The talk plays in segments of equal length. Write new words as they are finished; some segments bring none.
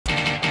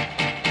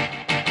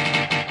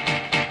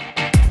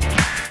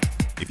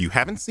If you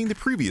haven't seen the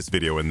previous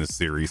video in this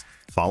series,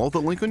 follow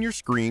the link on your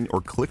screen or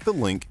click the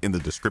link in the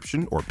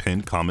description or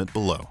pinned comment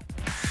below.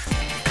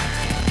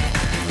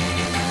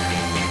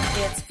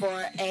 It's 4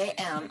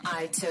 a.m.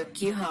 I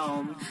took you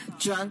home,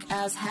 drunk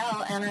as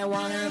hell and I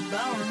wanna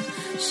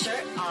bone.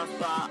 Shirt off,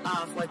 bra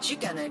off, what you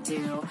gonna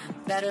do?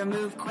 Better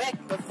move quick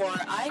before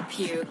I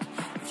puke.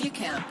 If you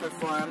can't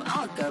perform,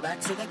 I'll go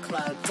back to the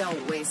club.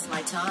 Don't waste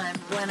my time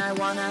when I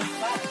wanna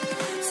fuck.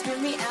 Screw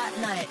me at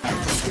night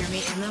and screw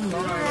me in the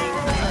morning.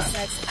 I'm a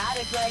sex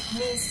addict like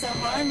me, so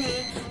horny.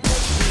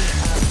 Pick me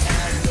up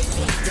and pick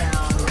me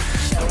down.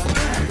 Show up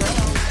in a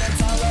girl,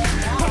 that's all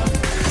about.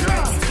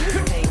 Let's do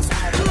things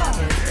I've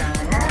never done.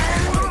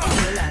 If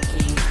you're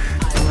lucky,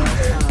 I will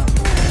come.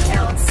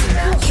 Bouncy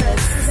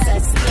mattress,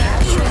 sexy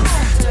actress,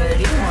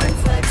 dirty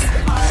cornflakes,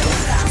 hard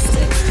and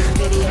plastic,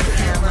 video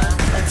camera,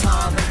 a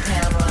Tom and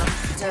Pamela,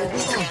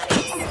 dirty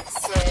panties,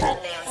 Sid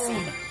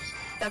Nancy.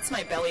 That's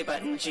my belly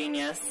button,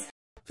 genius.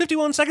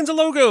 51 seconds of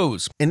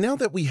logos! And now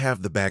that we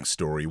have the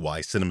backstory why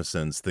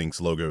CinemaSins thinks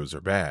logos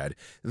are bad,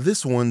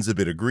 this one's a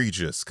bit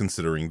egregious,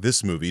 considering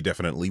this movie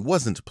definitely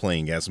wasn't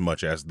playing as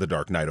much as The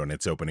Dark Knight on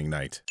its opening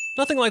night.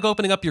 Nothing like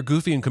opening up your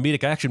goofy and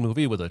comedic action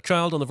movie with a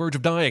child on the verge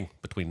of dying.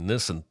 Between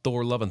this and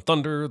Thor Love and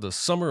Thunder, the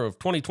summer of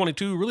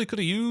 2022 really could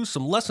have used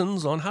some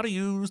lessons on how to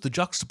use the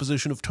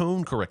juxtaposition of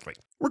tone correctly.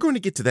 We're going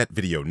to get to that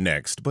video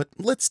next, but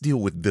let's deal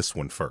with this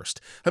one first.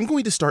 I'm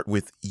going to start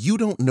with you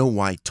don't know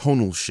why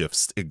tonal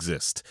shifts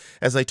exist.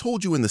 As I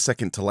told you in the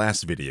second to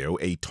last video,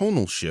 a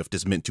tonal shift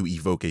is meant to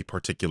evoke a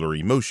particular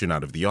emotion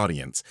out of the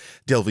audience.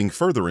 Delving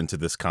further into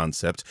this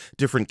concept,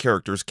 different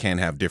characters can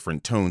have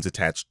different tones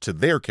attached to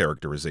their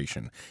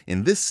characterization.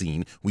 In this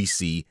scene, we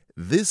see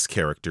this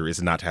character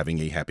is not having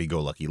a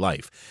happy-go-lucky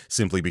life.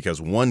 Simply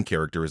because one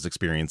character is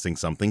experiencing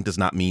something does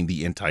not mean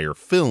the entire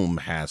film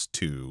has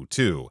to,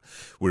 too.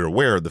 We're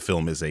aware the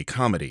film is a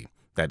comedy.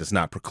 That is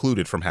not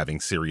precluded from having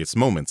serious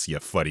moments, you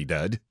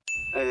fuddy-dud.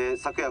 The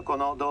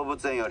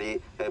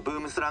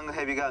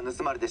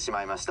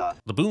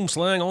boom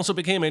slang also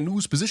became a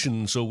news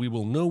position, so we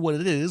will know what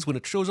it is when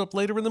it shows up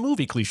later in the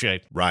movie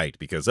cliché. Right,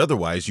 because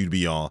otherwise you'd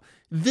be all,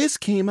 this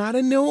came out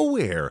of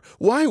nowhere.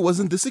 Why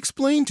wasn't this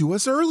explained to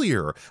us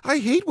earlier? I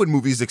hate when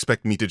movies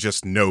expect me to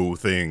just know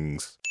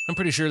things. I'm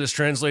pretty sure this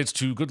translates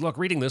to good luck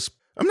reading this.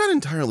 I'm not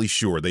entirely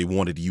sure they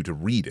wanted you to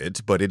read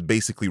it, but it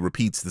basically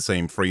repeats the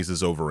same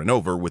phrases over and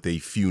over with a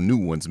few new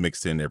ones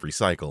mixed in every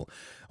cycle.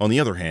 On the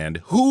other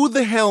hand, who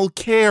the hell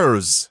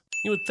cares?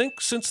 You would think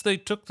since they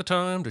took the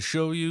time to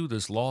show you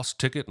this lost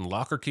ticket and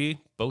locker key,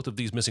 both of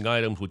these missing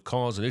items would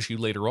cause an issue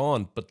later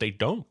on, but they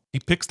don't. He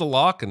picks the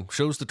lock and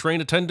shows the train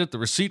attendant the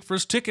receipt for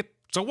his ticket.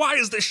 So why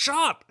is this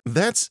shot?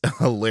 That's a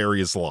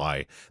hilarious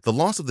lie. The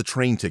loss of the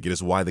train ticket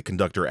is why the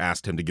conductor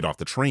asked him to get off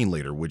the train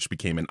later, which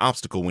became an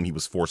obstacle when he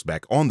was forced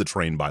back on the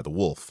train by the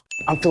wolf.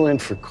 I'm filling in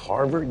for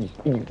Carver?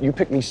 You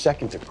picked me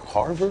second to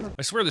Carver?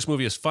 I swear this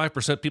movie has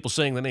 5% people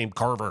saying the name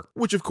Carver.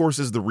 Which of course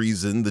is the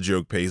reason the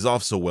joke pays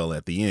off so well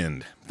at the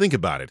end. Think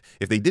about it.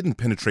 If they didn't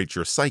penetrate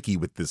your psyche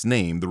with this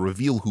name, the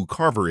reveal who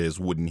Carver is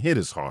wouldn't hit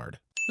as hard.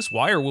 This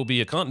wire will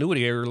be a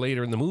continuity error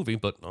later in the movie,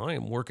 but I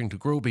am working to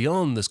grow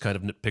beyond this kind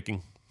of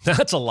nitpicking.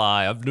 That's a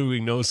lie. I'm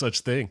doing no such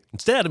thing.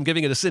 Instead, I'm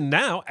giving it a sin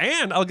now,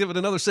 and I'll give it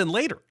another sin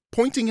later.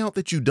 Pointing out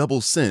that you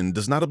double sin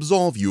does not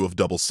absolve you of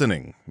double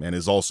sinning, and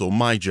is also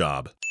my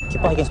job.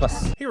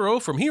 Hero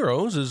from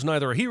Heroes is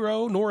neither a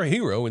hero nor a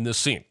hero in this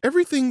scene.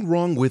 Everything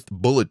wrong with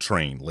Bullet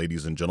Train,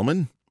 ladies and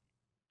gentlemen.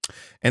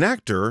 An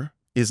actor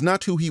is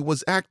not who he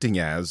was acting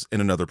as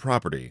in another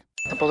property.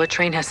 The Bullet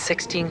Train has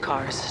 16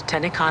 cars,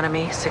 10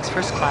 economy, 6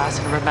 first class,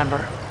 and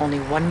remember, only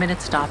 1 minute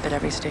stop at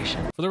every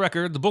station. For the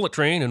record, the Bullet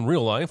Train in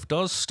real life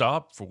does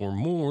stop for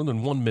more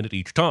than 1 minute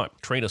each time.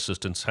 Train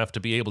assistants have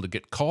to be able to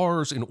get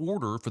cars in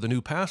order for the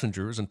new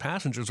passengers, and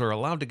passengers are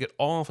allowed to get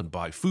off and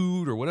buy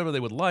food or whatever they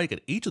would like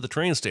at each of the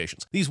train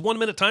stations. These 1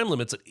 minute time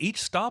limits at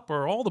each stop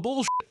are all the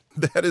bullshit.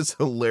 That is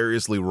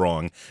hilariously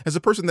wrong. As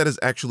a person that has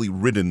actually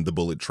ridden the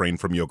Bullet Train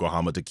from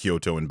Yokohama to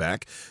Kyoto and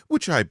back,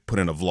 which I put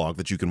in a vlog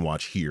that you can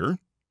watch here.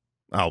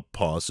 I'll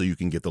pause so you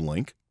can get the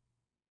link.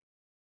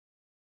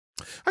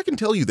 I can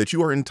tell you that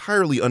you are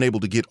entirely unable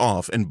to get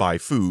off and buy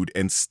food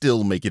and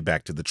still make it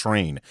back to the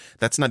train.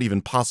 That's not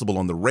even possible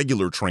on the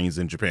regular trains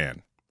in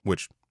Japan,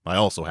 which I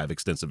also have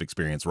extensive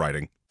experience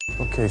riding.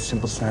 Okay,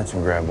 simple snatch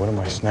and grab. What am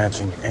I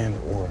snatching and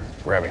or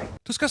grabbing?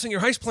 Discussing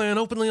your heist plan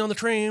openly on the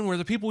train where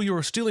the people you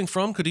are stealing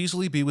from could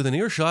easily be within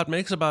earshot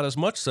makes about as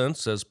much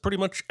sense as pretty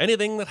much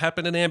anything that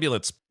happened in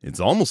Ambulance.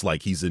 It's almost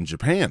like he's in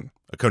Japan,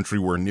 a country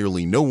where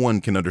nearly no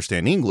one can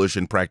understand English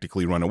and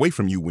practically run away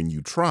from you when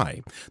you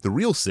try. The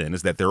real sin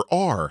is that there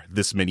are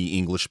this many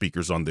English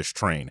speakers on this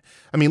train.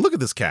 I mean, look at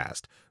this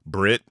cast.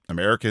 Brit,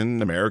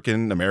 American,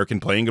 American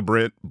playing a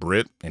Brit,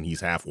 and he's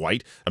half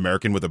white,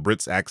 American with a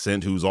Brit's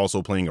accent who's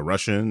also playing a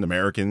Russian,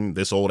 American,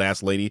 this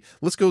old-ass lady,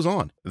 list goes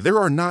on. There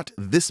are not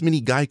this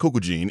many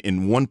Gaikokujin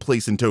in one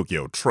place in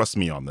Tokyo, trust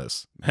me on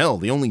this. Hell,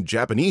 the only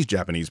Japanese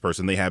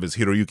person they have is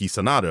Hiroyuki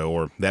Sanada,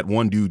 or that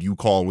one dude you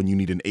call call when you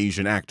need an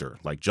Asian actor,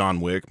 like John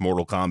Wick,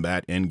 Mortal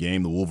Kombat,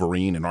 Endgame, The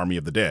Wolverine, and Army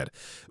of the Dead.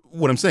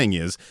 What I'm saying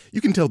is,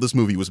 you can tell this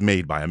movie was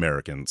made by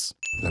Americans.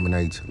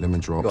 Lemonade, lemon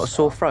drops. Got a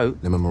sore throat?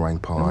 Lemon meringue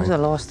pie. When was the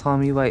last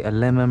time you ate a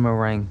lemon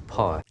meringue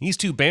pie? These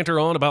two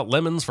banter on about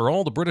lemons for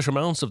all the British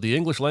amounts of the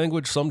English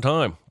language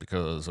sometime,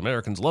 because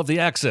Americans love the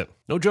accent.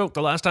 No joke,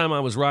 the last time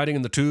I was riding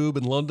in the tube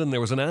in London,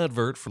 there was an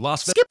advert for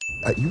Las Vegas.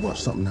 You watch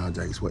something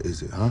nowadays, what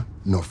is it, huh?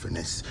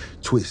 Nothingness,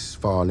 twists,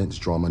 violence,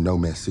 drama, no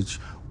message.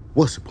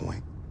 What's the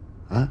point,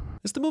 huh?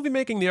 Is the movie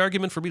making the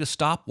argument for me to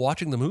stop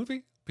watching the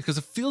movie? Because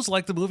it feels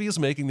like the movie is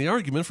making the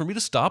argument for me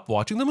to stop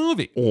watching the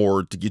movie.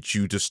 Or to get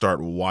you to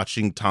start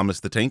watching Thomas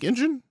the Tank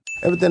Engine?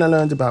 Everything I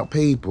learned about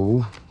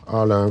people,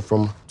 I learned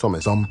from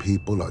Thomas. Some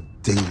people are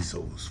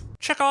diesels.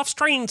 Chekhov's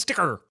train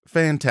sticker.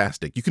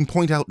 Fantastic. You can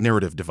point out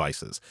narrative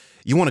devices.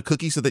 You want a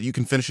cookie so that you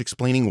can finish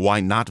explaining why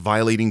not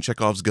violating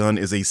Chekhov's gun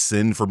is a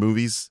sin for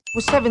movies?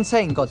 We're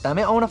 17,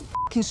 goddammit. I want to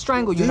fucking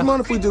strangle you. Do you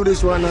mind if we do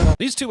this right now?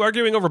 These two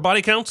arguing over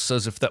body counts,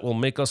 as if that will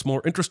make us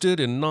more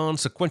interested in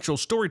non-sequential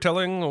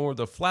storytelling or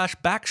the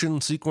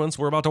flashback sequence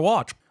we're about to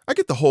watch. I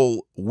get the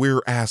whole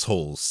we're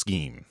assholes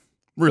scheme.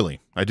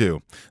 Really, I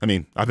do. I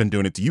mean, I've been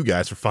doing it to you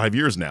guys for 5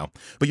 years now.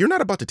 But you're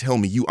not about to tell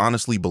me you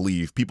honestly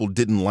believe people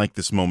didn't like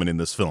this moment in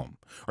this film.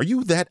 Are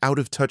you that out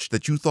of touch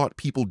that you thought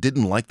people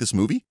didn't like this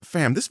movie?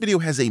 Fam, this video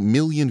has 1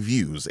 million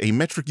views, a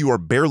metric you are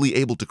barely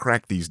able to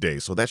crack these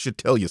days, so that should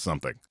tell you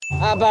something.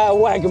 How about a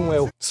wagon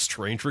wheel?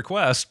 Strange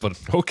request, but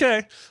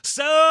okay.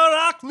 So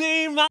rock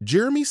me, my...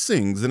 Jeremy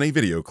sings in a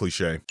video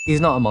cliche.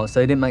 He's not a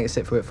monster. He didn't make it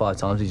sit through it 5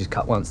 times. He just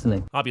cut once,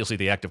 didn't he? Obviously,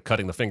 the act of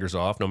cutting the fingers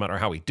off, no matter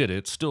how he did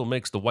it, still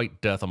makes the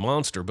White Death a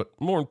monster. But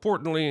more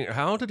importantly,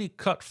 how did he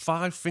cut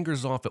 5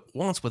 fingers off at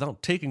once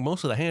without taking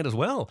most of the hand as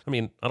well? I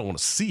mean, I don't want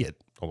to see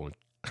it, although I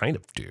kind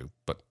of do,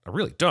 but I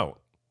really don't.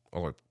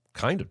 Although I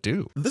kind of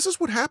do. This is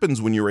what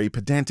happens when you're a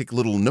pedantic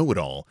little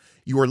know-it-all.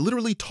 You are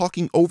literally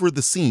talking over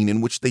the scene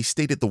in which they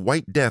stated the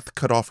White Death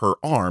cut off her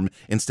arm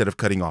instead of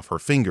cutting off her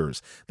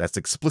fingers. That's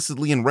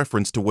explicitly in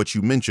reference to what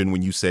you mentioned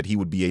when you said he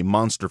would be a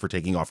monster for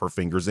taking off her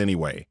fingers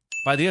anyway.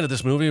 By the end of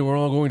this movie, we're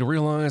all going to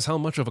realize how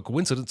much of a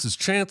coincidence's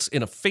chance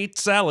in a fate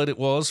salad it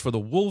was for the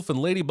wolf and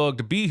ladybug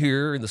to be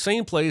here in the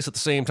same place at the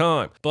same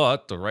time.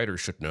 But the writers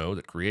should know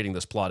that creating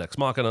this plot ex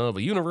machina of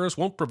a universe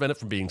won't prevent it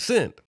from being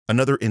sinned.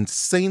 Another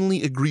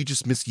insanely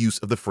egregious misuse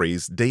of the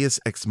phrase deus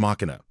ex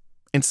machina.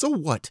 And so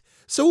what?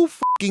 So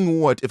fucking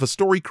what if a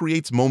story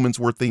creates moments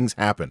where things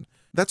happen?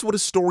 That's what a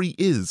story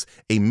is,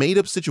 a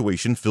made-up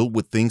situation filled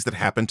with things that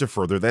happen to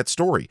further that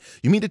story.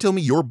 You mean to tell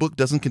me your book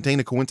doesn't contain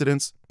a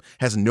coincidence?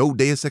 Has no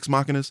deus ex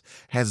machinas?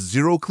 Has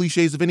 0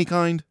 cliches of any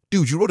kind?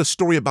 Dude, you wrote a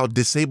story about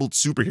disabled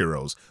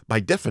superheroes.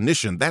 By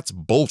definition, that's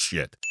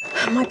bullshit.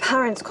 My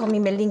parents call me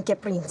Melinke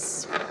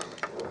Prince.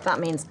 That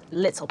means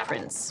little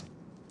prince.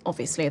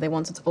 Obviously, they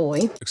wanted a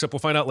boy. Except we'll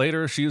find out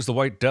later she is the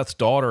White Death's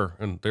daughter,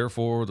 and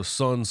therefore the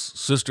son's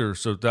sister,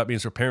 so that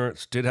means her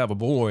parents did have a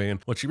boy, and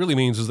what she really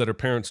means is that her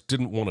parents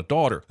didn't want a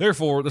daughter.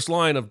 Therefore, this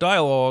line of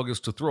dialogue is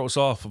to throw us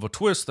off of a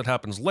twist that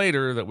happens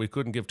later that we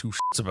couldn't give 2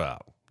 shits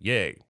about.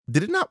 Yay.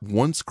 Did it not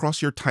once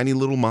cross your tiny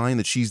little mind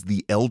that she's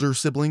the elder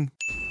sibling?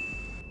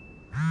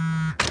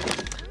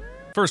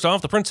 First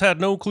off, the prince had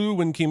no clue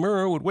when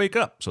Kimura would wake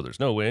up, so there's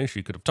no way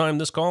she could have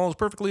timed this call as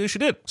perfectly as she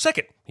did.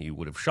 Second, he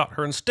would have shot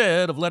her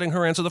instead of letting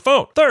her answer the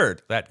phone.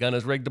 Third, that gun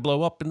is rigged to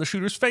blow up in the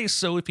shooter's face,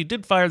 so if he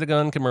did fire the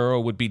gun,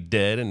 Kimura would be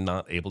dead and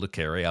not able to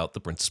carry out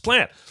the prince's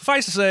plan.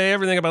 Suffice to say,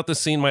 everything about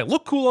this scene might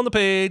look cool on the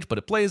page, but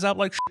it plays out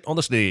like shit on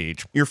the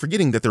stage. You're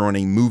forgetting that they're on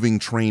a moving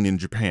train in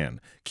Japan.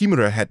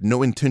 Kimura had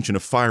no intention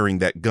of firing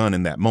that gun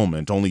in that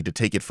moment, only to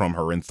take it from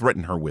her and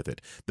threaten her with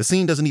it. The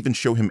scene doesn't even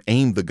show him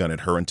aim the gun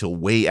at her until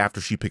way after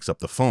she picks up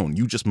the phone.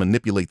 You just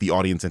manipulate the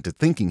audience into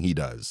thinking he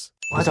does.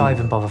 Why do I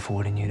even bother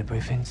forwarding you the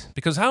briefings?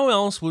 Because how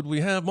else would we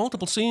have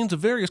multiple scenes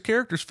of various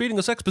characters feeding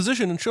us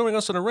exposition and showing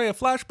us an array of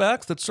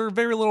flashbacks that serve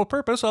very little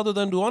purpose other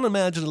than to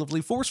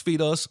unimaginatively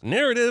force-feed us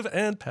narrative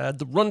and pad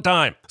the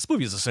runtime? This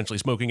movie is essentially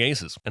Smoking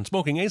Aces, and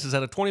Smoking Aces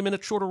had a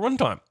 20-minute shorter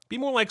runtime. Be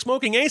more like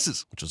Smoking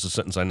Aces, which is a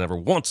sentence I never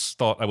once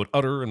thought I would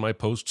utter in my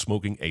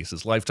post-Smoking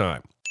Aces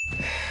lifetime.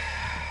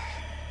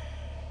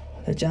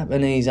 The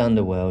Japanese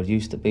underworld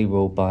used to be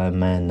ruled by a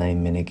man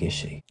named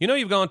Minagishi. You know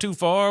you've gone too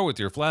far with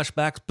your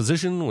flashbacks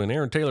position when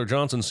Aaron Taylor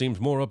Johnson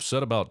seems more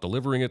upset about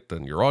delivering it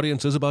than your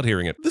audience is about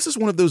hearing it. This is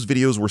one of those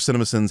videos where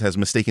CinemaSins has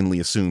mistakenly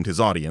assumed his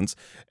audience,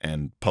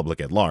 and public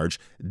at large,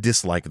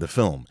 dislike the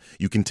film.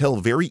 You can tell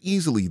very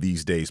easily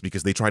these days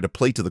because they try to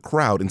play to the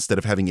crowd instead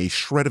of having a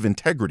shred of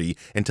integrity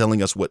and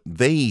telling us what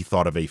they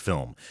thought of a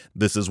film.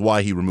 This is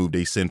why he removed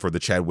a sin for the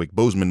Chadwick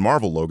Boseman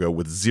Marvel logo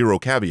with 0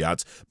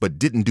 caveats, but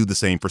didn't do the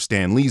same for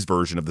Stan Lee's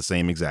version of the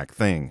same exact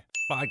thing.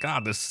 By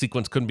God, this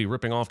sequence couldn't be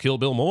ripping off Kill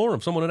Bill more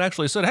if someone had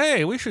actually said,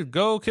 hey, we should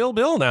go Kill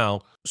Bill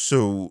now.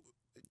 So,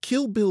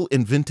 Kill Bill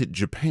invented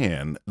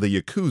Japan, the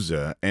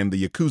Yakuza, and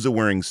the Yakuza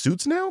wearing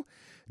suits now?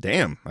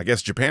 Damn, I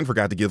guess Japan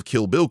forgot to give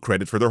Kill Bill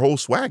credit for their whole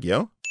swag,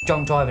 yo.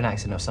 drunk driving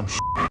accident or some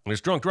There's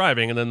drunk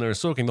driving, and then there's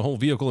soaking the whole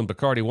vehicle in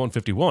Bacardi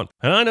 151.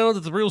 And I know that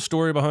the real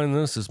story behind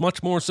this is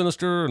much more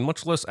sinister and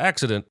much less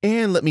accident.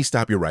 And let me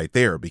stop you right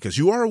there, because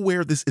you are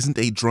aware this isn't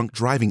a drunk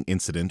driving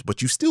incident,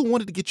 but you still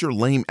wanted to get your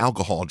lame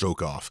alcohol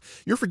joke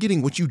off. You're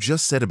forgetting what you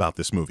just said about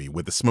this movie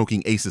with the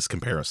Smoking Aces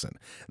comparison.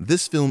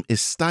 This film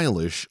is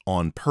stylish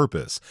on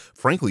purpose.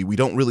 Frankly, we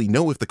don't really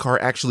know if the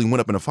car actually went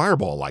up in a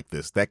fireball like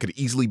this. That could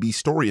easily be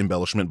story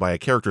embellishment by a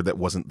character that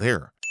wasn't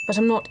there. But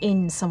I'm not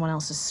in someone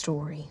else's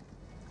story.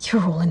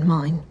 You're all in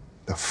mine.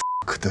 The f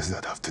does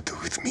that have to do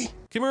with me?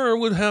 Kimura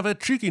would have a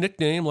cheeky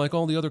nickname like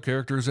all the other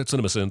characters at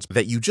CinemaSins.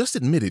 That you just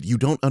admitted you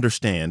don't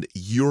understand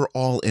 "you're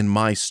all in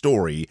my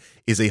story"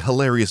 is a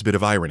hilarious bit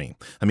of irony.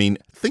 I mean,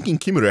 thinking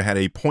Kimura had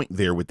a point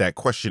there with that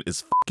question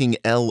is fucking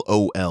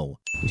LOL.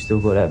 You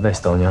still got that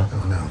vest on, ya?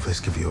 Oh no, let's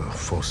give you a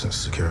false sense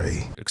of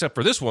security. Except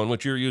for this one,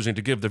 which you're using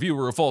to give the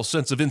viewer a false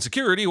sense of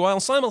insecurity while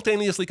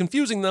simultaneously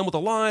confusing them with a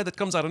lie that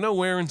comes out of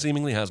nowhere and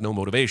seemingly has no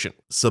motivation.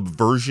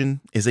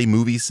 Subversion is a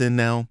movie sin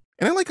now.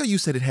 And I like how you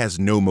said it has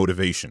no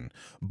motivation.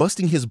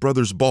 Busting his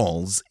brother's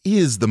balls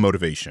is the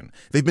motivation.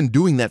 They've been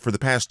doing that for the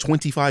past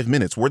 25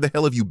 minutes. Where the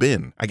hell have you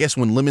been? I guess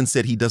when Lemon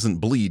said he doesn't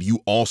bleed, you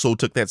also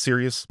took that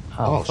serious?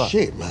 Oh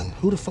shit, man.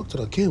 Who the fuck did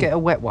I kill? Get a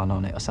wet one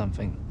on it or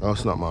something. Oh,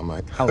 it's not mine,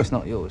 mate. Oh, it's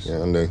not yours?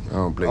 Yeah, I know. I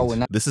don't bleed. Oh,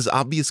 and This is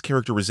obvious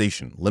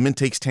characterization. Lemon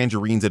takes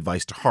Tangerine's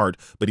advice to heart,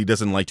 but he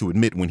doesn't like to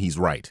admit when he's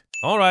right.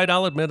 All right,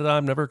 I'll admit that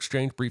I've never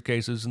exchanged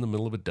briefcases in the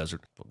middle of a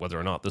desert. But whether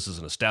or not this is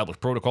an established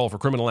protocol for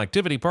criminal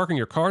activity, parking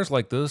your cars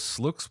like this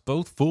looks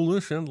both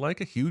foolish and like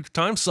a huge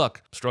time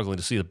suck. Struggling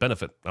to see the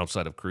benefit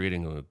outside of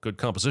creating a good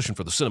composition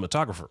for the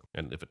cinematographer.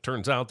 And if it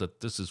turns out that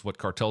this is what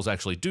cartels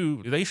actually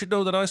do, they should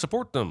know that I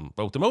support them,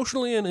 both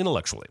emotionally and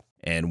intellectually.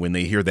 And when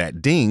they hear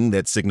that ding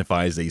that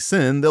signifies a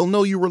sin, they'll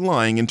know you were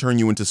lying and turn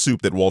you into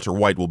soup that Walter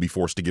White will be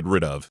forced to get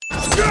rid of.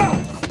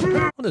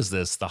 What is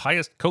this, the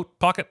highest coat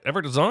pocket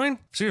ever designed?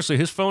 Seriously,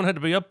 his phone had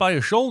to be up by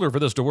his shoulder for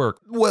this to work.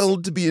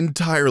 Well, to be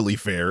entirely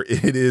fair,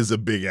 it is a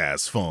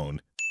big-ass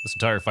phone. This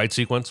entire fight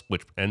sequence,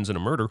 which ends in a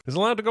murder, is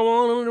allowed to go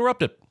on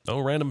uninterrupted. No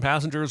random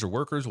passengers or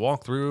workers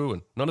walk through,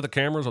 and none of the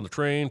cameras on the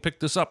train pick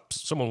this up.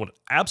 Someone would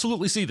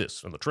absolutely see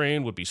this, and the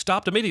train would be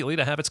stopped immediately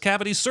to have its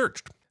cavities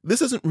searched.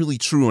 This isn't really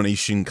true on a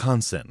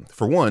Shinkansen.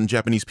 For one,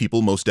 Japanese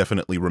people most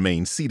definitely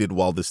remain seated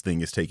while this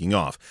thing is taking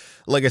off.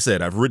 Like I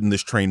said, I've ridden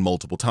this train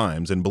multiple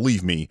times, and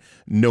believe me,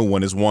 no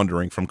one is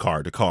wandering from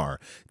car to car.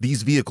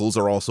 These vehicles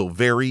are also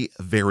very,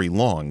 very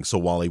long, so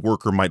while a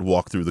worker might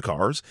walk through the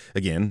cars,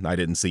 again, I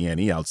didn't see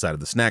any outside of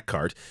the snack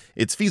cart,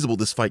 it's feasible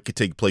this fight could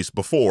take place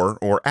before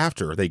or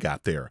after they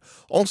got there.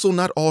 Also,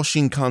 not all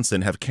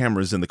Shinkansen have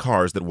cameras in the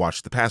cars that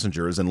watch the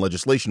passengers, and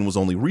legislation was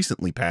only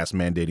recently passed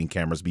mandating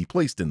cameras be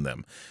placed in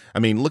them. I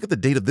mean, look at the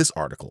date of this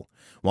article.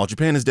 While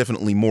Japan is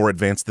definitely more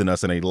advanced than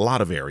us in a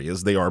lot of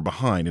areas, they are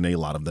behind in a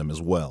lot of them as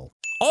well.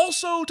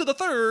 Also, to the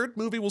third,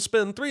 movie will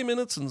spend 3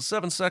 minutes and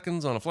 7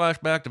 seconds on a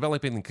flashback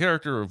developing the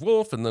character of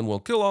Wolf, and then we'll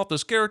kill off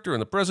this character in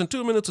the present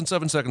 2 minutes and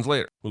 7 seconds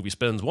later. Movie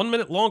spends 1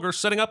 minute longer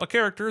setting up a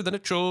character than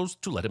it chose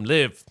to let him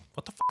live.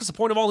 What the fuck is the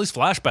point of all these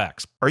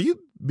flashbacks? Are you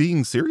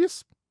being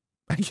serious?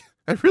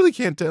 I really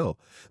can't tell.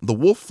 The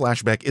Wolf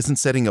flashback isn't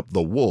setting up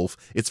the Wolf,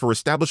 it's for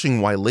establishing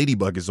why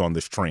Ladybug is on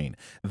this train.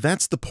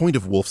 That's the point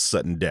of Wolf's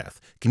sudden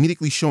death,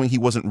 comedically showing he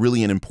wasn't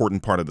really an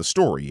important part of the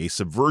story, a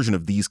subversion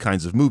of these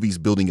kinds of movies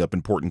building up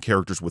important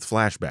characters with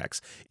flashbacks.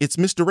 It's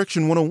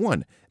Misdirection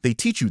 101. They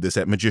teach you this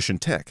at Magician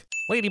Tech.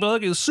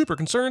 Ladybug is super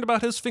concerned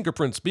about his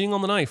fingerprints being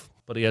on the knife,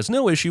 but he has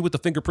no issue with the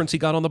fingerprints he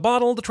got on the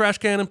bottle, the trash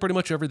can, and pretty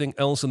much everything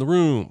else in the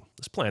room.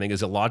 This planning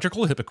is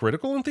illogical,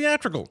 hypocritical, and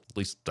theatrical. At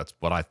least that's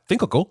what I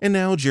thinkable. And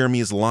now Jeremy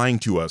is lying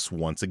to us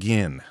once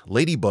again.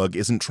 Ladybug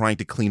isn't trying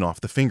to clean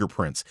off the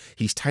fingerprints.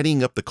 He's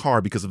tidying up the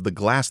car because of the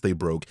glass they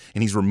broke,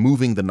 and he's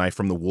removing the knife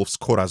from the Wolf's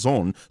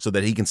corazon so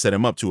that he can set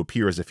him up to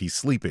appear as if he's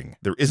sleeping.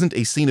 There isn't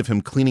a scene of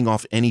him cleaning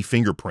off any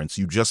fingerprints.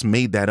 You just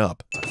made that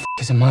up.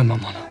 Isn't my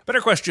mum on it?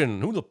 Better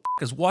question, who the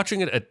is watching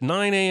it at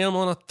 9 a.m.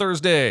 on a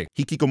Thursday?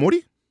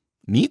 Hikikomori?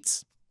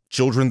 Neats?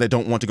 Children that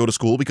don't want to go to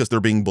school because they're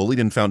being bullied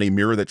and found a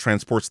mirror that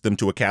transports them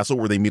to a castle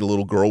where they meet a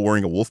little girl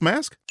wearing a wolf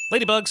mask?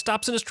 Ladybug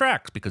stops in his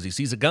tracks because he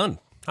sees a gun.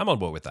 I'm on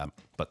board with that.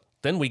 But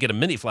then we get a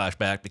mini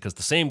flashback because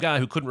the same guy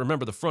who couldn't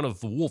remember the front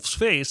of the wolf's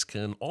face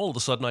can all of a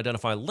sudden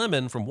identify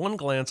Lemon from one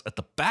glance at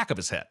the back of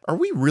his head. Are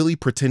we really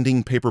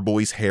pretending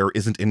Paperboy's hair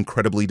isn't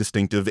incredibly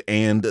distinctive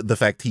and the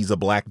fact he's a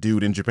black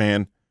dude in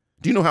Japan?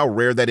 Do you know how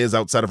rare that is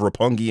outside of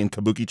Roppongi and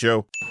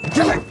Kabukicho?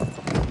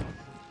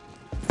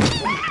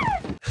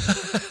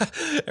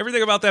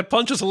 Everything about that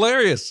punch is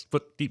hilarious,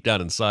 but deep down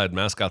inside,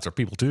 mascots are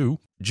people too.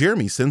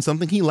 Jeremy sends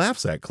something he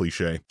laughs at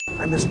cliche.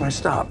 I missed my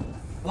stop.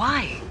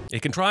 Why? A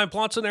contrived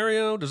plot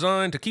scenario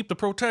designed to keep the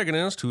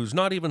protagonist, who's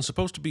not even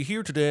supposed to be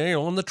here today,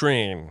 on the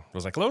train.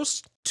 Was I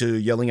close? To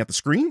yelling at the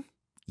screen?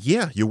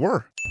 Yeah, you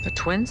were. The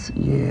twins?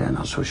 Yeah,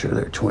 not so sure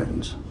they're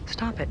twins.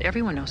 Stop it.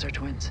 Everyone knows they're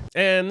twins.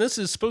 And this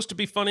is supposed to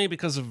be funny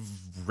because of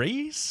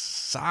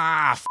race?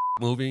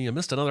 Movie. You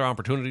missed another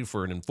opportunity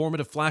for an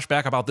informative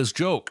flashback about this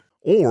joke.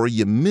 or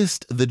you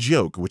missed the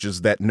joke, which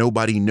is that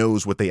nobody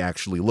knows what they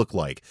actually look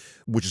like,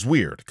 which is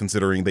weird,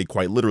 considering they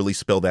quite literally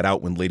spell that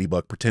out when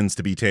Ladybug pretends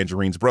to be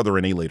Tangerine's brother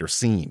in a later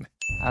scene.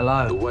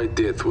 Hello. The White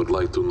Death would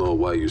like to know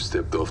why you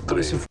stepped off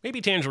train. Maybe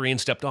Tangerine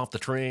stepped off the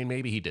train,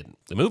 maybe he didn't.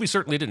 The movie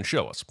certainly didn't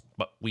show us,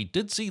 but we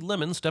did see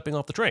Lemon stepping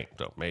off the train.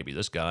 So maybe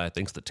this guy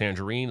thinks that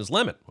Tangerine is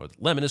Lemon, or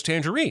that Lemon is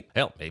Tangerine.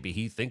 Hell, maybe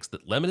he thinks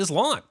that Lemon is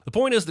Lime. The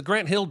point is that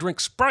Grant Hill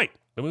drinks Sprite.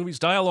 The movie's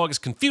dialogue is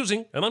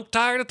confusing, and I'm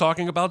tired of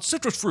talking about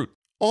citrus fruit.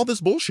 All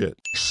this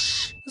bullshit.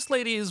 This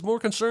lady is more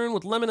concerned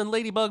with Lemon and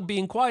Ladybug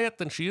being quiet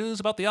than she is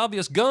about the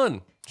obvious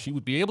gun she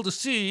would be able to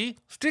see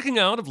sticking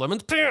out of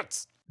Lemon's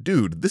pants.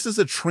 Dude, this is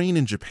a train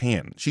in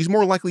Japan. She's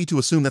more likely to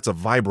assume that's a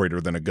vibrator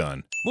than a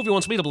gun. Movie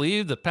wants me to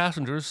believe that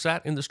passengers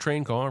sat in this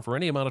train car for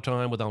any amount of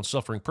time without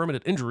suffering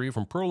permanent injury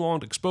from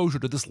prolonged exposure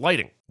to this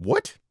lighting.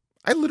 What?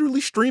 I literally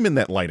stream in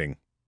that lighting.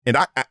 And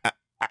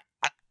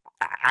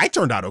I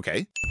turned out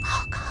okay.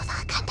 I'll call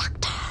the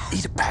conductor.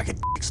 Eat a bag of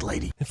dicks,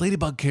 lady. If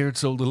Ladybug cared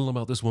so little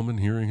about this woman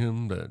hearing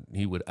him that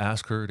he would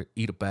ask her to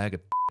eat a bag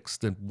of dicks,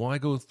 then why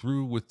go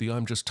through with the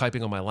I'm just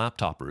typing on my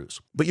laptop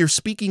ruse? But you're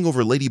speaking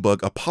over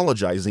Ladybug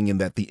apologizing in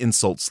that the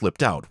insult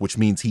slipped out, which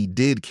means he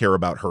did care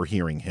about her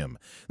hearing him.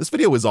 This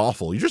video is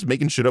awful. You're just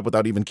making shit up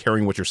without even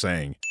caring what you're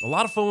saying. A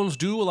lot of phones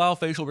do allow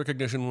facial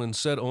recognition when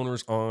said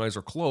owner's eyes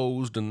are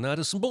closed, and that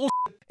is some bullshit.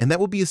 And that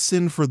would be a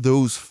sin for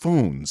those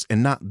phones,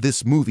 and not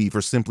this movie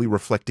for simply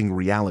reflecting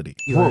reality.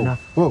 Whoa,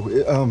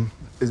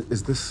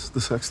 is this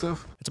the sex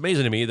stuff? It's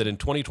amazing to me that in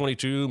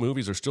 2022,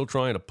 movies are still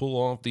trying to pull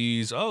off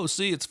these, oh,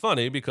 see, it's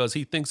funny because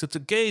he thinks it's a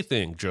gay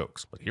thing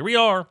jokes. But here we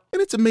are.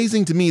 And it's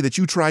amazing to me that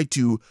you try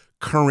to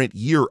current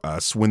year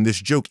us when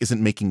this joke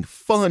isn't making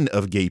fun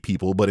of gay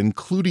people, but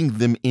including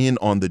them in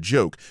on the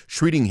joke,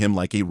 treating him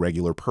like a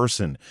regular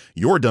person.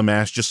 Your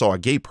dumbass just saw a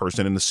gay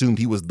person and assumed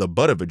he was the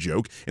butt of a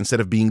joke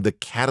instead of being the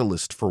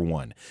catalyst for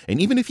one.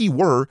 And even if he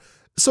were,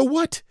 so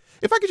what?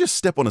 If I could just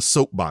step on a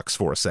soapbox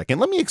for a second,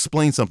 let me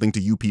explain something to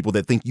you people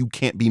that think you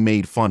can't be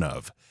made fun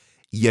of.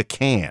 You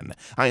can.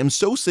 I am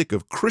so sick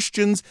of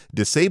Christians,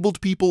 disabled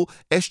people,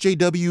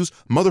 SJWs,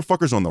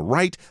 motherfuckers on the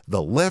right,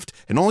 the left,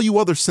 and all you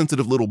other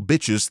sensitive little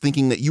bitches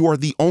thinking that you are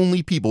the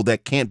only people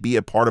that can't be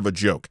a part of a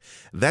joke.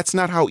 That's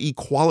not how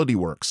equality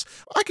works.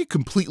 I could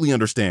completely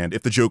understand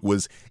if the joke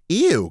was,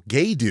 ew,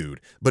 gay dude,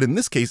 but in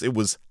this case it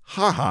was,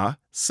 haha,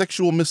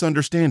 sexual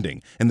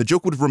misunderstanding, and the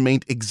joke would have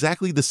remained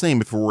exactly the same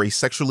if it were a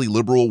sexually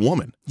liberal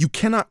woman. You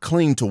cannot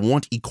claim to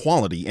want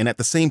equality and at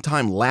the same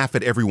time laugh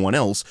at everyone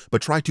else,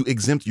 but try to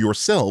exempt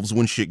yourselves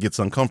when shit gets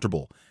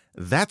uncomfortable.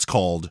 That's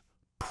called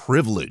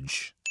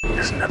privilege.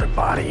 There's another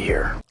body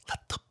here.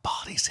 Let the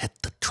bodies hit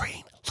the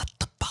train. Let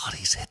the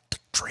bodies hit the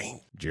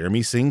train.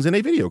 Jeremy sings in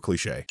a video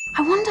cliche.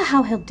 I wonder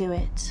how he'll do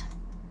it.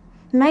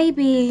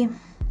 Maybe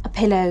a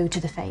pillow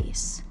to the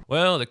face.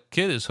 Well, the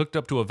kid is hooked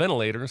up to a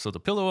ventilator, so the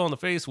pillow on the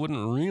face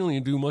wouldn't really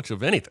do much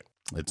of anything.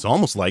 It's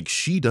almost like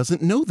she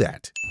doesn't know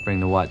that.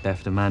 Bring the White Death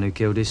to the man who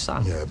killed his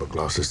son. Yeah, but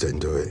Glasses didn't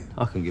do it.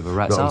 I couldn't give a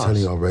rat's Look, I'm ass.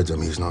 telling you, I read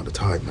him. He's not the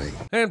type, mate.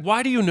 And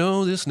why do you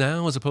know this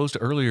now as opposed to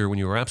earlier when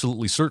you were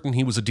absolutely certain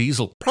he was a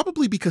diesel?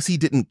 Probably because he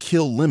didn't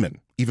kill Lemon,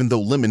 even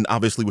though Lemon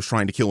obviously was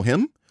trying to kill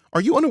him.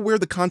 Are you unaware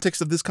the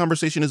context of this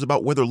conversation is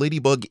about whether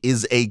Ladybug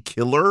is a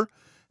killer?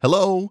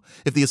 Hello?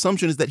 If the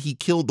assumption is that he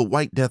killed the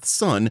White Death's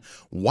son,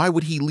 why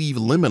would he leave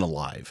Lemon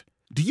alive?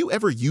 Do you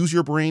ever use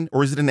your brain,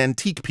 or is it an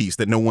antique piece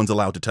that no one's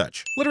allowed to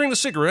touch? Littering the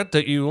cigarette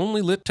that you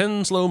only lit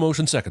 10 slow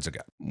motion seconds ago.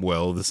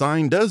 Well, the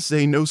sign does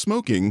say no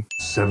smoking.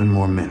 7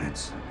 more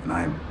minutes, and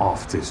I am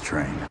off this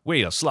train.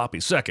 Wait a sloppy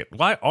second.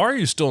 Why are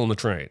you still on the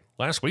train?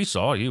 Last we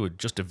saw, you had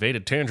just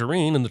evaded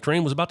Tangerine and the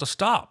train was about to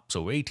stop,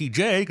 so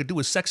ATJ could do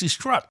his sexy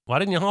strut. Why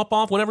didn't you hop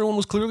off when everyone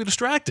was clearly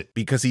distracted?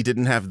 Because he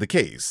didn't have the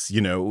case, you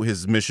know,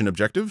 his mission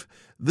objective.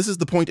 This is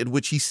the point at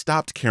which he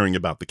stopped caring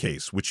about the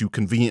case, which you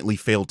conveniently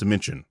failed to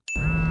mention.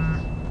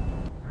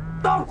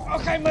 Oh,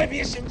 okay, maybe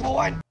it's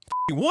important.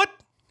 What?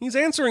 He's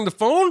answering the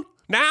phone?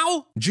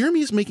 Now?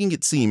 Jeremy is making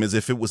it seem as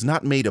if it was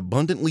not made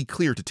abundantly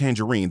clear to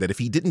Tangerine that if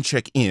he didn't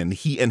check in,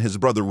 he and his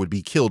brother would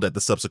be killed at the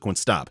subsequent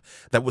stop.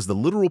 That was the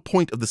literal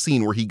point of the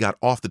scene where he got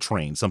off the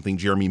train, something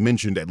Jeremy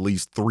mentioned at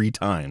least 3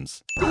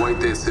 times. The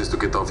White Death says to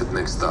get off at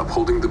next stop,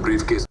 holding the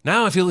briefcase.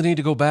 Now I feel the need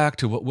to go back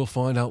to what we'll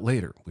find out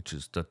later, which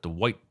is that the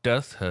White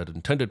Death had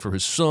intended for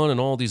his son and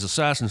all these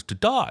assassins to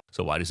die.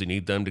 So why does he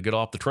need them to get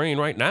off the train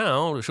right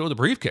now to show the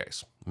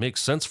briefcase?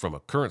 Makes sense from a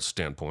current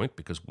standpoint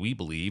because we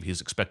believe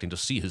he's expecting to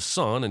see his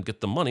son and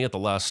get the money at the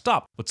last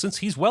stop. But since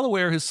he's well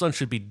aware his son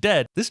should be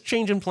dead, this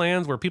change in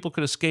plans where people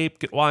could escape,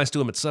 get wise to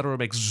him, etc.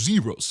 makes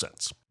 0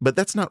 sense. But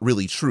that's not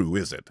really true,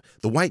 is it?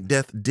 The White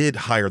Death did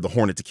hire the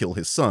Hornet to kill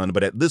his son,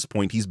 but at this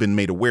point he's been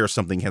made aware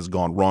something has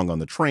gone wrong on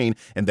the train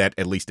and that,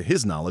 at least to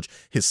his knowledge,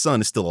 his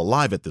son is still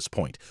alive at this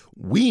point.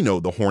 We know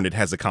the Hornet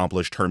has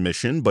accomplished her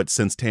mission, but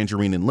since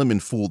Tangerine and Lemon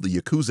fooled the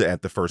Yakuza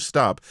at the first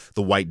stop,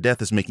 the White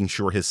Death is making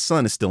sure his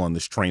son is still on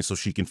this train so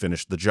she can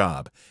finish the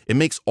job. It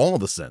makes all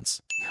the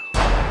sense.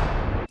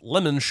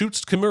 Lemon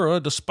shoots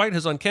Kimura despite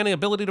his uncanny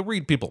ability to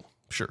read people.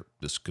 Sure,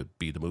 this could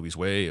be the movie's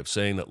way of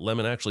saying that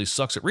Lemon actually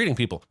sucks at reading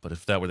people, but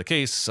if that were the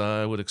case,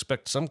 I would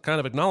expect some kind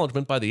of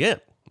acknowledgement by the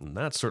end, and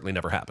that certainly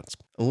never happens.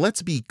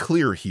 Let's be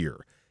clear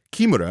here.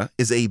 Kimura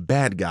is a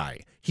bad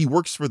guy. He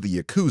works for the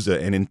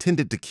Yakuza and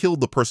intended to kill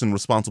the person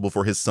responsible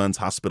for his son's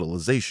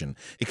hospitalization.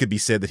 It could be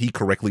said that he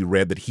correctly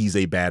read that he's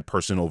a bad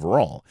person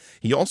overall.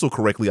 He also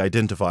correctly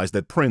identifies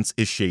that Prince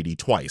is shady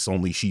twice,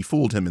 only she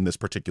fooled him in this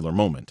particular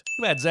moment.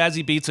 You had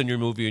Zazie Beetz in your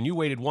movie and you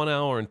waited 1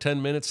 hour and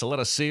 10 minutes to let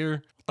us see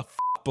her? What the f***,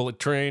 Bullet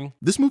Train?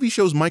 This movie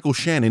shows Michael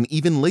Shannon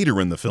even later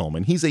in the film,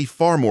 and he's a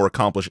far more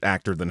accomplished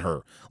actor than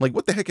her. Like,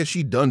 what the heck has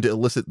she done to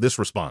elicit this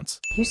response?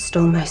 You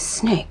stole my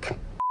snake,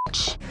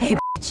 bitch. Hey,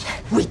 bitch.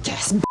 Weak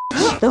ass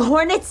bitch. The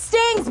hornet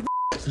stings,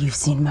 bitch. You've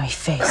seen my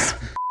face,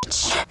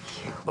 bitch.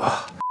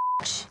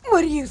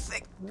 What do you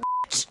think,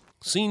 bitch?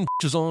 Scene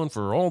is on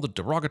for all the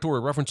derogatory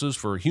references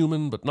for a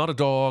human but not a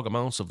dog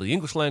amounts of the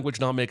English language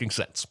not making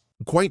sense.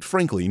 Quite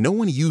frankly, no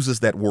one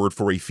uses that word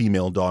for a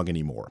female dog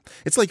anymore.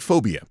 It's like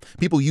phobia.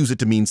 People use it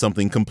to mean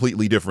something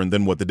completely different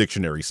than what the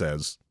dictionary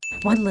says.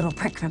 One little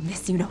prick from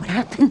this, you know what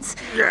happens?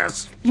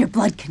 Yes! Your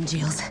blood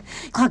congeals,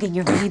 clogging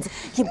your veins.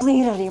 You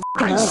bleed out of your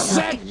I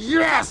said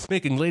yes!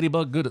 Making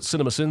Ladybug good at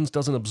CinemaSins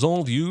doesn't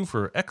absolve you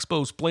for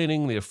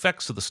expo-splaining the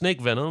effects of the snake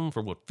venom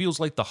for what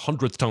feels like the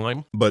 100th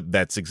time. But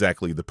that's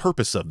exactly the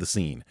purpose of the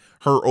scene.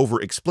 Her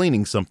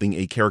over-explaining something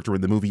a character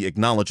in the movie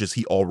acknowledges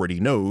he already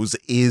knows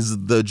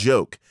is the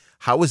joke.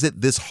 How is it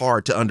this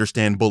hard to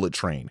understand Bullet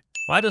Train?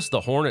 Why does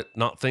the Hornet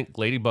not think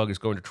Ladybug is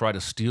going to try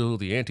to steal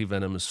the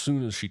anti-venom as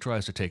soon as she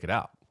tries to take it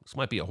out? This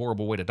might be a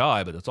horrible way to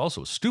die, but it's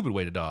also a stupid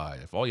way to die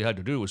if all you had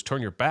to do was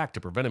turn your back to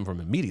prevent him from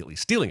immediately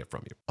stealing it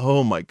from you.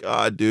 Oh my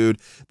god, dude.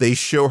 They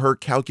show her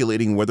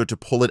calculating whether to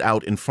pull it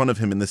out in front of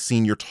him in the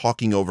scene you're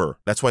talking over.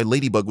 That's why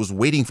Ladybug was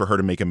waiting for her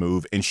to make a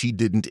move, and she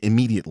didn't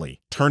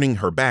immediately. Turning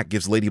her back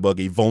gives Ladybug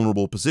a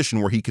vulnerable position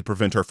where he could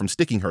prevent her from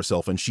sticking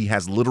herself, and she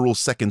has literal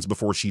seconds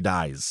before she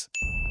dies.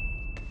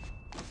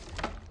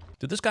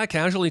 Did this guy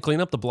casually clean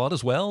up the blood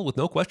as well, with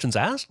no questions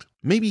asked?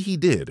 Maybe he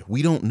did.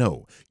 We don't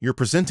know. You're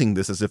presenting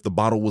this as if the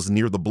bottle was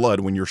near the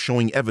blood when you're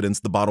showing evidence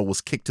the bottle was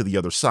kicked to the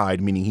other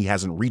side, meaning he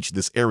hasn't reached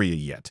this area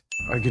yet.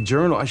 I could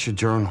journal. I should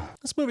journal.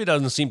 This movie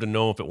doesn't seem to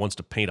know if it wants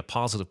to paint a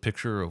positive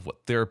picture of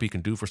what therapy can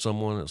do for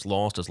someone as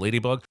lost as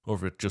Ladybug, or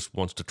if it just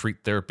wants to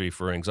treat therapy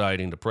for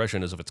anxiety and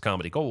depression as if it's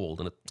comedy gold,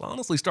 and it's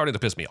honestly starting to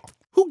piss me off.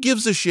 Who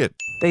gives a shit?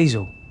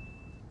 Diesel.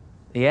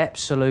 The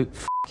absolute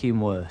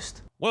f***ing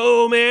worst.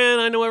 Whoa, man,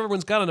 I know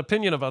everyone's got an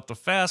opinion about the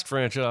Fast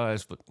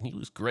franchise, but he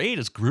was great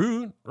as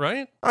Groot,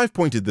 right? I've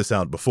pointed this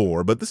out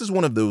before, but this is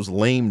one of those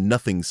lame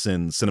nothing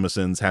sins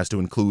CinemaSins has to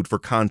include for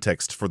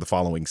context for the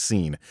following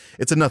scene.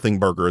 It's a nothing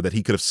burger that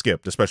he could have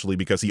skipped, especially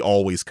because he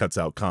always cuts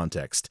out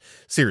context.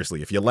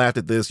 Seriously, if you laughed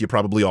at this, you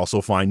probably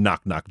also find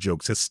knock-knock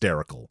jokes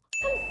hysterical.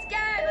 I'm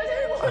scared. I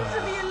don't want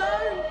to be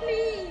alone,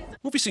 please. The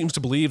movie seems to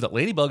believe that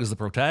Ladybug is the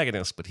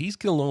protagonist, but he's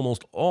killed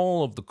almost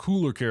all of the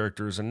cooler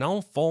characters and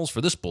now falls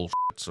for this bullshit.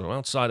 So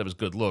outside of his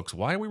good looks,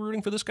 why are we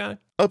rooting for this guy?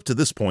 Up to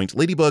this point,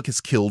 Ladybug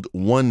has killed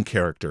one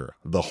character,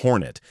 the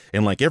Hornet,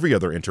 and like every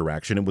other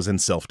interaction, it was in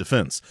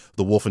self-defense.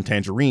 The Wolf and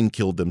Tangerine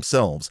killed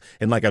themselves,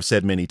 and like I've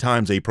said many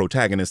times, a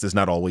protagonist is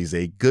not always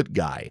a good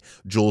guy.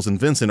 Jules and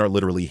Vincent are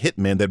literally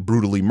hitmen that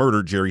brutally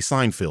murdered Jerry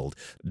Seinfeld.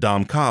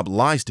 Dom Cobb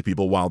lies to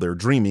people while they're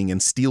dreaming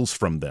and steals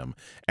from them.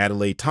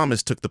 Adelaide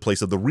Thomas took the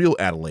place of the real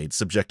Adelaide,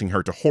 subjecting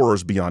her to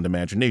horrors beyond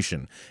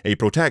imagination. A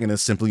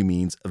protagonist simply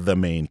means the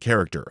main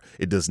character.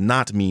 It does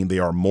not mean they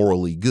are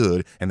morally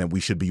good and that we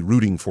should be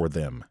rooting for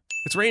them.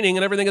 It's raining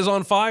and everything is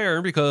on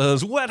fire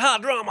because wet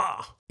hot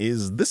drama.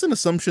 Is this an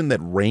assumption that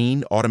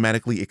rain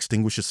automatically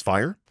extinguishes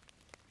fire?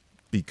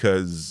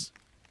 Because,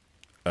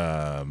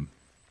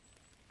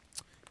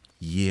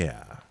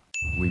 yeah.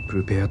 We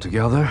prepare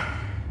together,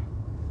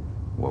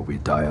 or we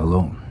die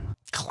alone.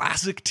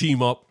 Classic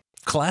team up.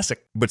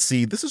 Classic. But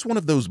see, this is one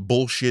of those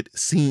bullshit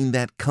seen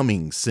that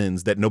coming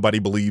sins that nobody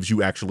believes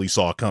you actually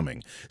saw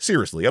coming.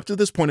 Seriously, up to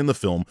this point in the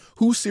film,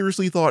 who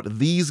seriously thought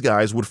these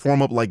guys would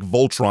form up like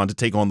Voltron to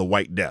take on the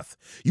White Death?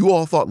 You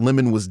all thought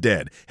Lemon was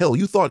dead. Hell,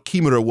 you thought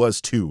Kimura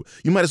was too.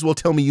 You might as well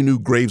tell me you knew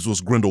Graves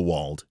was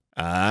Grindelwald.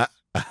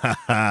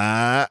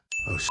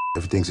 Oh, shit,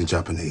 everything's in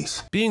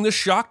Japanese. Being this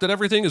shocked that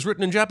everything is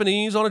written in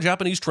Japanese on a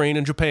Japanese train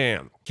in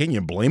Japan. Can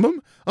you blame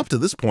him? Up to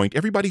this point,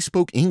 everybody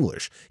spoke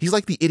English. He's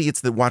like the idiots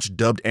that watch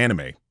dubbed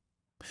anime.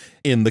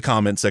 In the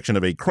comment section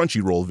of a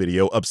Crunchyroll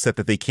video, upset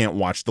that they can't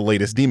watch the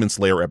latest Demon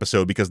Slayer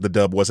episode because the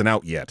dub wasn't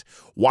out yet.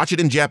 Watch it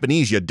in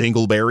Japanese, you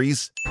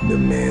dingleberries. The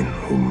man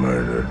who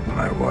murdered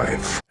my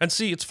wife. And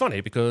see, it's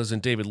funny because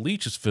in David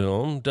Leitch's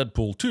film,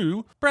 Deadpool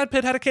 2, Brad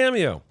Pitt had a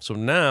cameo. So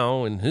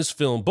now, in his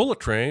film Bullet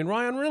Train,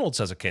 Ryan Reynolds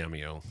has a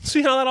cameo.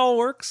 See how that all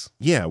works?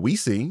 Yeah, we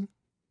see.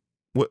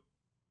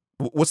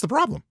 What's the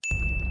problem?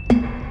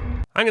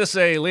 I'm going to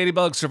say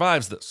Ladybug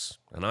survives this.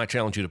 And I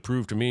challenge you to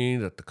prove to me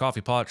that the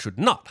coffee pot should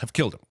not have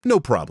killed him. No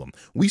problem.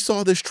 We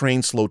saw this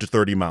train slow to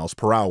 30 miles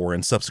per hour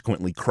and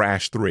subsequently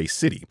crash through a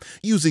city.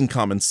 Using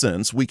common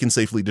sense, we can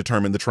safely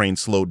determine the train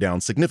slowed down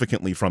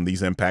significantly from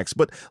these impacts,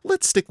 but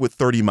let's stick with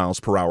 30 miles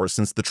per hour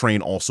since the train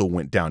also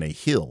went down a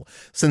hill.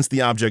 Since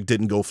the object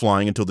didn't go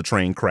flying until the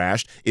train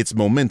crashed, its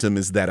momentum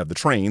is that of the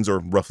trains, or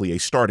roughly a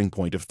starting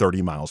point of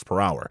 30 miles per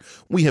hour.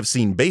 We have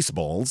seen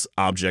baseballs,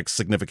 objects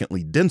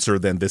significantly denser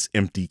than this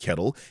empty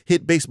kettle,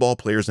 hit baseball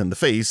players in the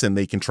face, and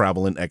they can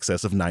travel in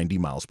excess of 90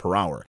 miles per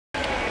hour.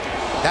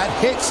 That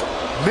hits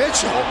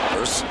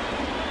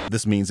Mitchell.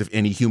 This means if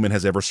any human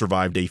has ever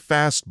survived a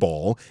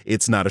fastball,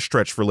 it's not a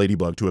stretch for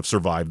Ladybug to have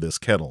survived this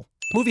kettle.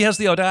 The movie has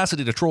the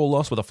audacity to troll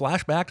us with a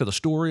flashback to the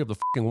story of the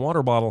fucking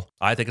water bottle.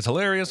 I think it's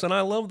hilarious, and I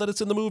love that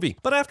it's in the movie.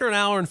 But after an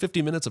hour and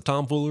 50 minutes of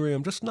tomfoolery,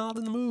 I'm just not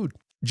in the mood.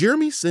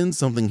 Jeremy sends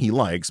something he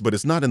likes, but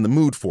is not in the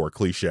mood for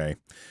cliché.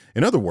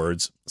 In other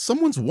words,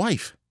 someone's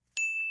wife.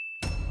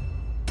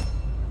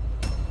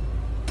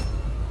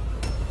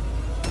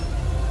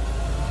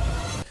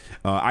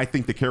 I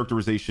think the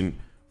characterization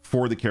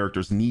for the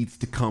characters needs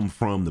to come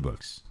from the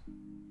books.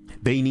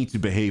 They need to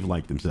behave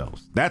like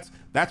themselves. That's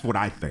what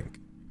I think.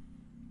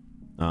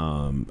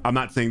 I'm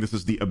not saying this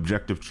is the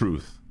objective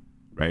truth,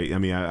 right? I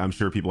mean, I'm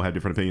sure people have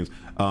different opinions,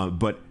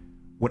 but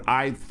what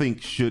I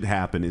think should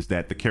happen is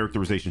that the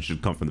characterization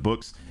should come from the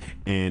books,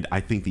 and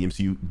I think the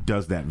MCU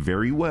does that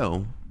very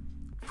well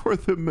for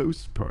the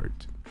most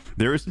part.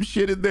 There is some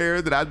shit in there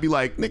that I'd be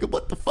like, nigga,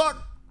 what the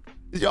fuck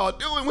is y'all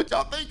doing? What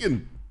y'all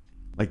thinking?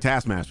 Like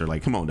Taskmaster,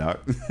 like, come on, dog.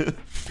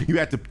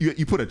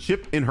 you put a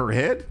chip in her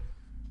head?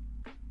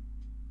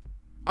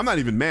 I'm not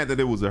even mad that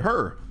it was a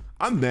her.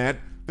 I'm mad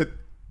that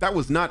that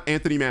was not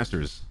Anthony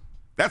Masters.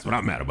 That's what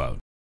I'm mad about.